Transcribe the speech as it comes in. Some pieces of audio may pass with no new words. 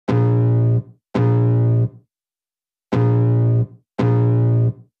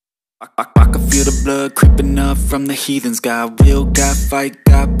I can feel the blood creeping up from the heathens. Got will, got fight,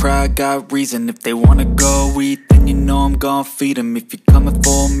 got pride, got reason. If they wanna go eat, then you know I'm gon' feed them. If you're coming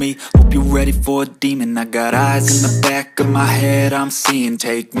for me, hope you're ready for a demon. I got eyes in the back of my head, I'm seeing.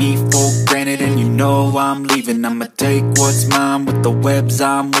 Take me for granted and you know I'm leaving. I'ma take what's mine with the webs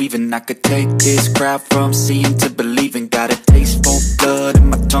I'm weaving. I could take this crowd from seeing to believing. Got a taste for blood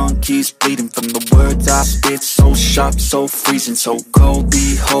and my tongue keeps bleeding. From the words I spit, so sharp, so freezing, so cold.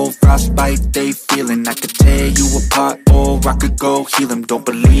 Behold, frostbite they feeling. I could tear you apart or I could go heal them. Don't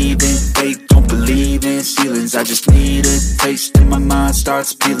believe in fate, don't believe in ceilings. I just need a taste and my mind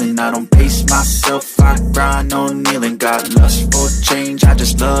starts peeling. I don't pace myself, I grind on kneeling. Got lust for change, I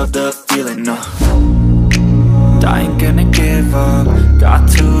just love the feeling. I ain't gonna give up. Got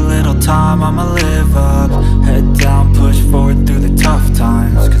too little time, I'ma live up. Head down, push forward through the tough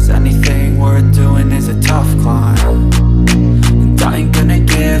times. Cause anything worth doing is a tough climb. And I ain't gonna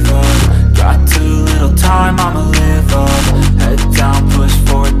give up. Got too little time, I'ma live up. Head down, push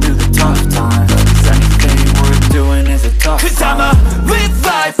forward through the tough times. Cause anything worth doing is a tough climb. Cause I'ma live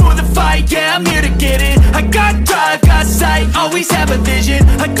life for the fight, yeah, I'm here to get it. I got drive, got sight, always have a vision.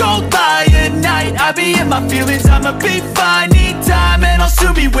 I go by at night, I be in my feelings. I'ma be fine, need time, and I'll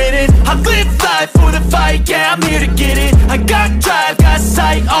soon be winning. I live life for the fight, yeah, I'm here to get it. I got drive, got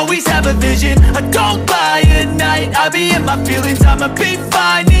sight, always have a vision. I don't lie at night, I be in my feelings. I'ma be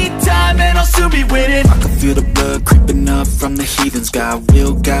fine, need time, and I'll soon be winning. I can feel the blood creeping up from the heathens. Got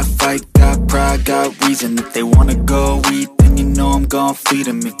will, got fight, got pride, got reason. If they wanna go eat, then you know I'm gon' feed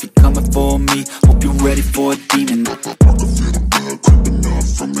them. If you're coming for me, hope you're ready for a demon. I can feel the blood creeping up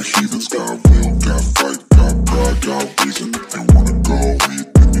from the heathens. Got will, got fight, got pride, got reason. If they wanna go eat,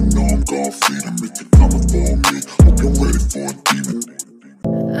 then you know I'm gon' feed them. If you're coming for me, hope you're ready for a demon.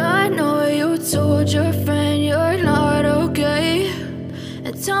 I know you told your friend you're not okay,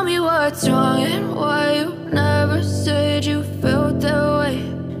 and tell me what's wrong and why you never said you felt that way.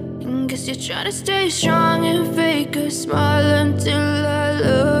 And guess you're trying to stay strong and fake a smile until I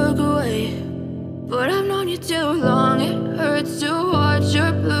look away. But I've known you too long, it hurts to watch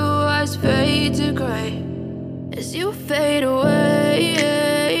your blue eyes fade to gray as you fade away,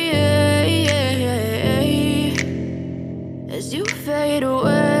 as you fade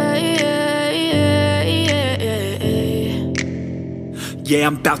away. Yeah,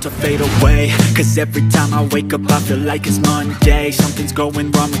 I'm about to fade away. Cause every time I wake up I feel like it's Monday. Something's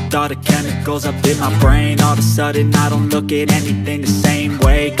going wrong with all the chemicals up in my brain. All of a sudden I don't look at anything the same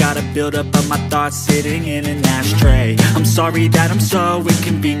way. Gotta build up of my thoughts sitting in an ashtray. I'm sorry that I'm so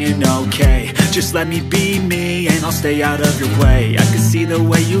inconvenient, okay. Just let me be me and I'll stay out of your way. I can see the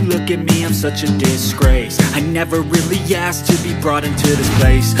way you look at me, I'm such a disgrace. I never really asked to be brought into this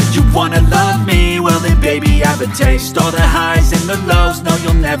place. You wanna love me? Well then baby have a taste. All the highs and the lows, no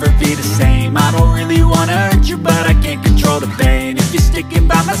you'll never be the same. I don't really wanna hurt you but I can't control the pain. If you're sticking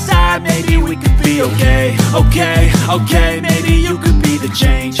by my side, maybe we could be okay. Okay, maybe you could be the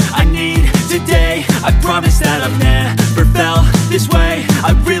change I need today. I promise that I've never felt this way.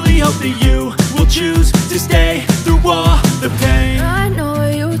 I really hope that you will choose to stay through all the pain. I know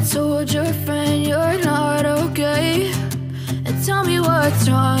you told your friend you're not okay, and tell me what's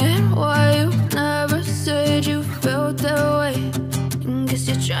wrong and why you never said you felt that way. And guess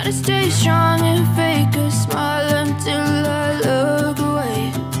you're trying to stay strong and fake a smile until I look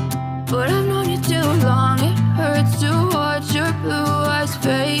away. But I've known you too long, it hurts to watch your blue eyes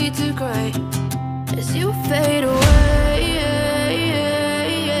fade to gray as you fade away,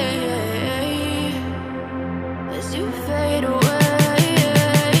 as you fade away,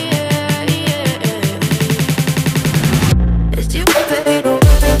 as you fade away.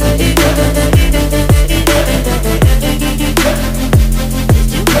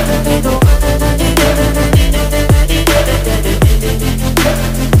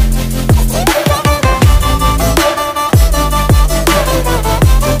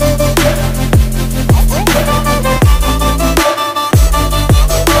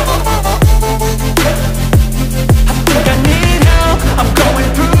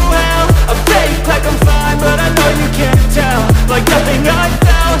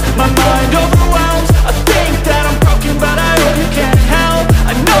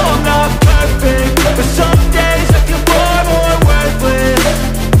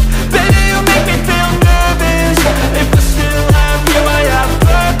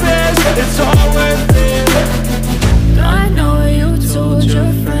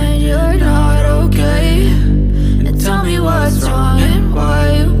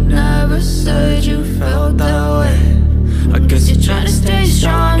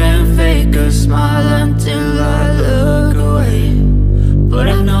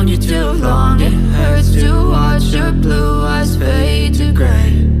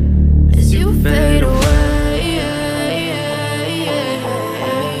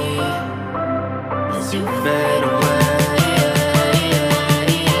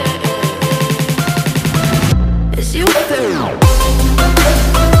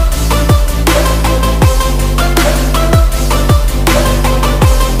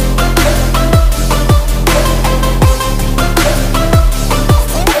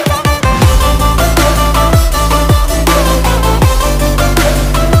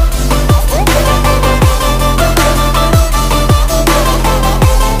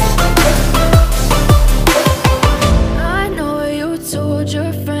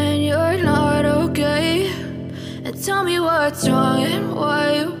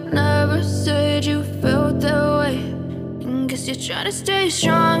 stay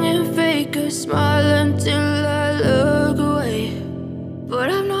strong and fake a smile until I look away. But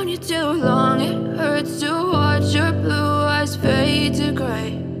I've known you too long.